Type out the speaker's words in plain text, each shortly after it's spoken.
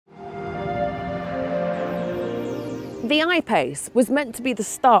The I-Pace was meant to be the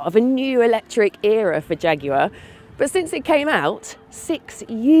start of a new electric era for Jaguar, but since it came out 6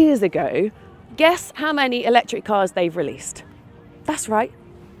 years ago, guess how many electric cars they've released? That's right,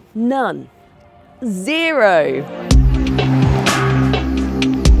 none. 0.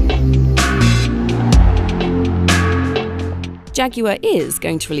 Jaguar is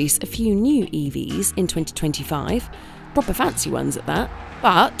going to release a few new EVs in 2025, proper fancy ones at that.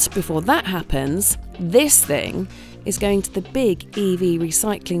 But before that happens, this thing is going to the big EV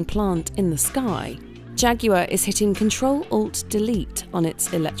recycling plant in the sky. Jaguar is hitting Control-Alt-Delete on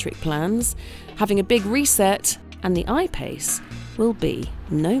its electric plans, having a big reset, and the I-Pace will be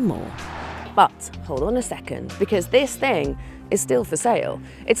no more. But hold on a second, because this thing is still for sale.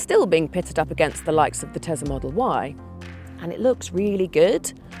 It's still being pitted up against the likes of the Tesla Model Y, and it looks really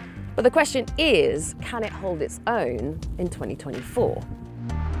good. But the question is, can it hold its own in 2024?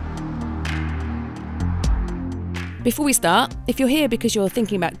 Before we start, if you're here because you're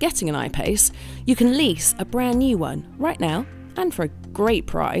thinking about getting an I-Pace, you can lease a brand new one right now and for a great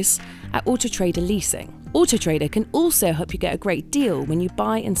price at AutoTrader Leasing. AutoTrader can also help you get a great deal when you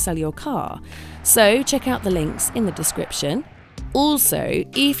buy and sell your car, so check out the links in the description. Also,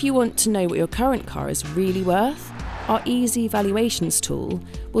 if you want to know what your current car is really worth, our easy valuations tool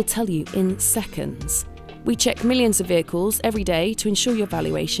will tell you in seconds. We check millions of vehicles every day to ensure your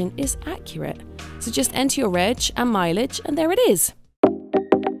valuation is accurate. So just enter your reg and mileage, and there it is.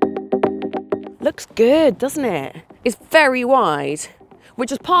 Looks good, doesn't it? It's very wide,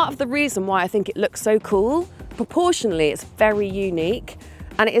 which is part of the reason why I think it looks so cool. Proportionally, it's very unique,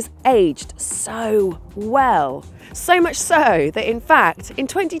 and it is aged so well. So much so that, in fact, in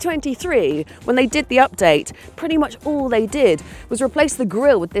 2023, when they did the update, pretty much all they did was replace the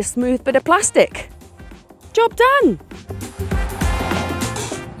grille with this smooth bit of plastic. Job done!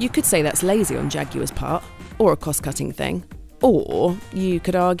 You could say that's lazy on Jaguar's part, or a cost-cutting thing. Or you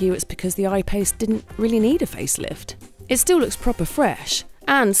could argue it's because the I-Pace didn't really need a facelift. It still looks proper fresh,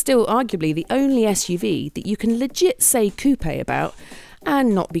 and still arguably the only SUV that you can legit say coupe about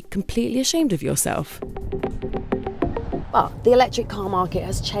and not be completely ashamed of yourself. But the electric car market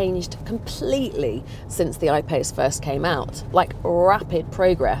has changed completely since the I-Pace first came out, like rapid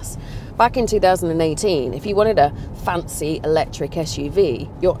progress. Back in 2018, if you wanted a fancy electric SUV,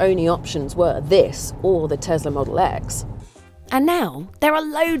 your only options were this or the Tesla Model X. And now there are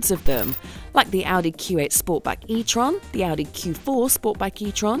loads of them, like the Audi Q8 Sportback e-tron, the Audi Q4 Sportback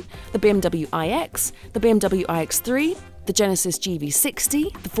e-tron, the BMW iX, the BMW iX3, the Genesis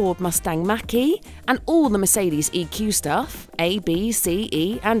GV60, the Ford Mustang Mach-E, and all the Mercedes EQ stuff, A, B, C,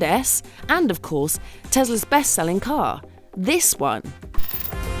 E, and S, and of course, Tesla's best-selling car, this one.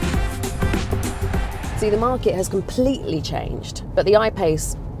 See, the market has completely changed, but the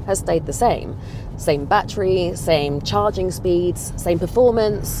I-Pace has stayed the same. Same battery, same charging speeds, same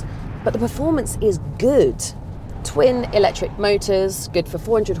performance, but the performance is good. Twin electric motors, good for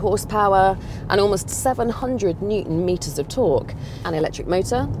 400 horsepower and almost 700 Newton meters of torque. An electric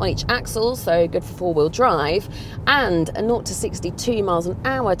motor on each axle, so good for four-wheel drive, and a 0 to 62 miles an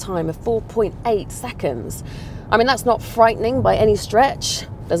hour time of 4.8 seconds. I mean, that's not frightening by any stretch.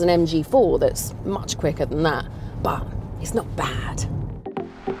 There's an MG4 that's much quicker than that, but it's not bad.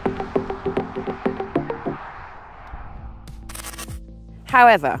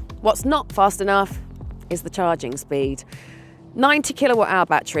 However, what's not fast enough is the charging speed. 90 kilowatt hour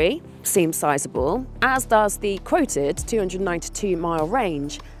battery seems sizable, as does the quoted 292 mile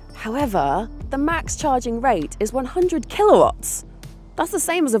range. However, the max charging rate is 100 kilowatts. That's the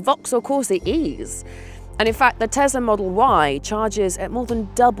same as a Vauxhall Corsa E's. And in fact, the Tesla Model Y charges at more than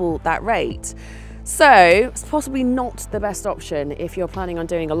double that rate. So it's possibly not the best option if you're planning on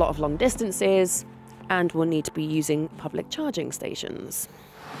doing a lot of long distances and will need to be using public charging stations.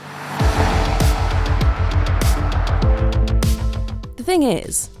 The thing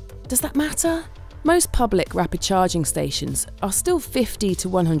is, does that matter? Most public rapid charging stations are still 50 to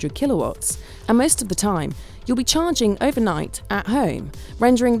 100 kilowatts, and most of the time you'll be charging overnight at home,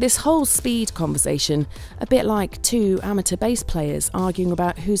 rendering this whole speed conversation a bit like two amateur bass players arguing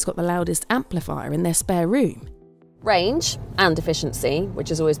about who's got the loudest amplifier in their spare room. Range and efficiency, which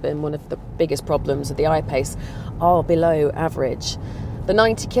has always been one of the biggest problems of the I-Pace, are below average. The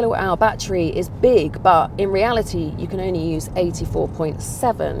 90 kilowatt hour battery is big, but in reality you can only use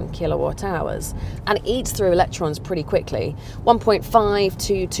 84.7 kilowatt hours, and it eats through electrons pretty quickly, 1.5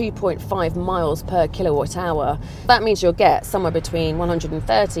 to 2.5 miles per kilowatt hour. That means you'll get somewhere between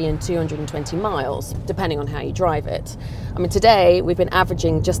 130 and 220 miles, depending on how you drive it. I mean, today we've been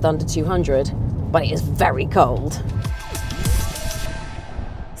averaging just under 200, but it is very cold.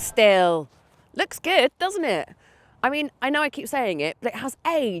 Still, looks good, doesn't it? I mean, I know I keep saying it, but it has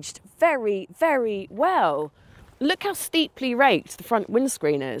aged very, very well. Look how steeply raked the front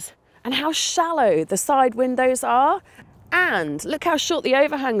windscreen is and how shallow the side windows are. And look how short the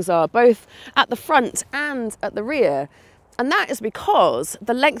overhangs are, both at the front and at the rear. And that is because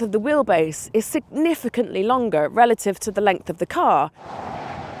the length of the wheelbase is significantly longer relative to the length of the car.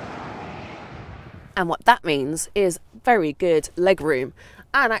 And what that means is very good legroom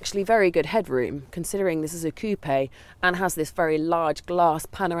and actually very good headroom, considering this is a coupe and has this very large glass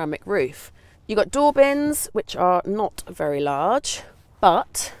panoramic roof. You've got door bins, which are not very large,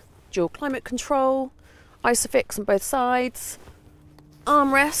 but dual climate control, Isofix on both sides,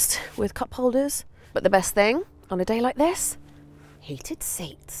 armrest with cup holders. But the best thing on a day like this, heated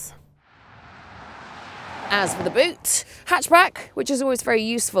seats. As for the boot, hatchback, which is always very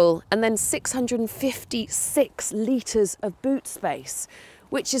useful, and then 656 litres of boot space,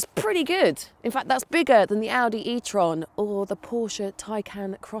 which is pretty good. In fact, that's bigger than the Audi e-tron or the Porsche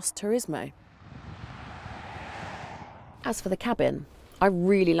Taycan Cross Turismo. As for the cabin, I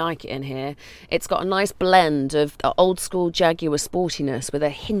really like it in here. It's got a nice blend of old school Jaguar sportiness with a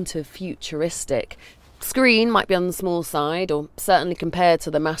hint of futuristic. Screen might be on the small side, or certainly compared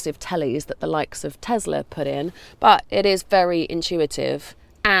to the massive tellies that the likes of Tesla put in, but it is very intuitive.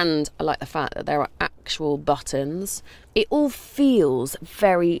 And I like the fact that there are actual buttons. It all feels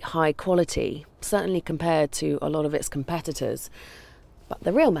very high quality, certainly compared to a lot of its competitors. But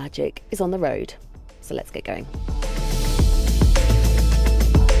the real magic is on the road. So let's get going.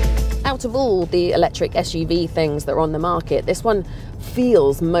 Out of all the electric SUV things that are on the market, this one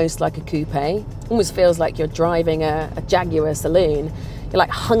feels most like a coupe. Almost feels like you're driving a Jaguar saloon. You're like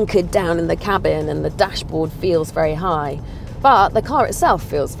hunkered down in the cabin and the dashboard feels very high. But the car itself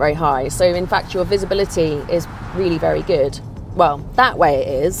feels very high, so in fact your visibility is really very good. Well, that way it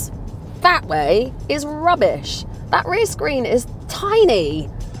is. That way is rubbish. That rear screen is tiny.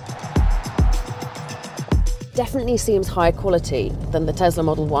 Definitely seems higher quality than the Tesla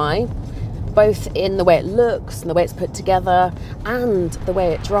Model Y, both in the way it looks and the way it's put together and the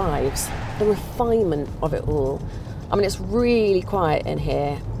way it drives, the refinement of it all. I mean, it's really quiet in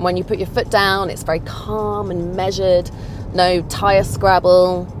here. When you put your foot down, it's very calm and measured. No tyre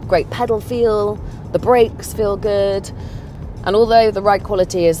scrabble, great pedal feel, the brakes feel good. And although the ride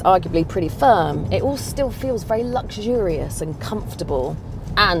quality is arguably pretty firm, it all still feels very luxurious and comfortable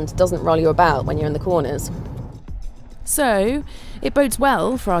and doesn't roll you about when you're in the corners. So, it bodes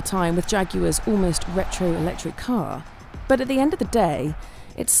well for our time with Jaguar's almost retro electric car. But at the end of the day,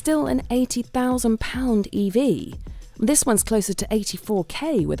 it's still an £80,000 EV. This one's closer to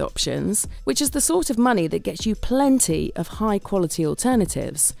 84k with options, which is the sort of money that gets you plenty of high quality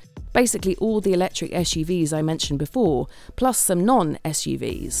alternatives. Basically all the electric SUVs I mentioned before, plus some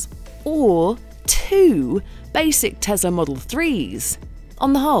non-SUVs. Or 2 basic Tesla Model 3s.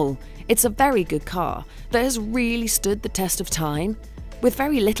 On the whole, it's a very good car that has really stood the test of time, with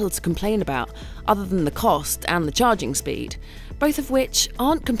very little to complain about other than the cost and the charging speed, both of which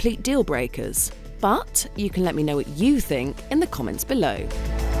aren't complete deal breakers. But you can let me know what you think in the comments below.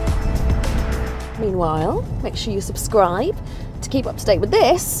 Meanwhile, make sure you subscribe to keep up to date with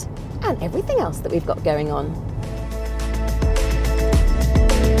this and everything else that we've got going on.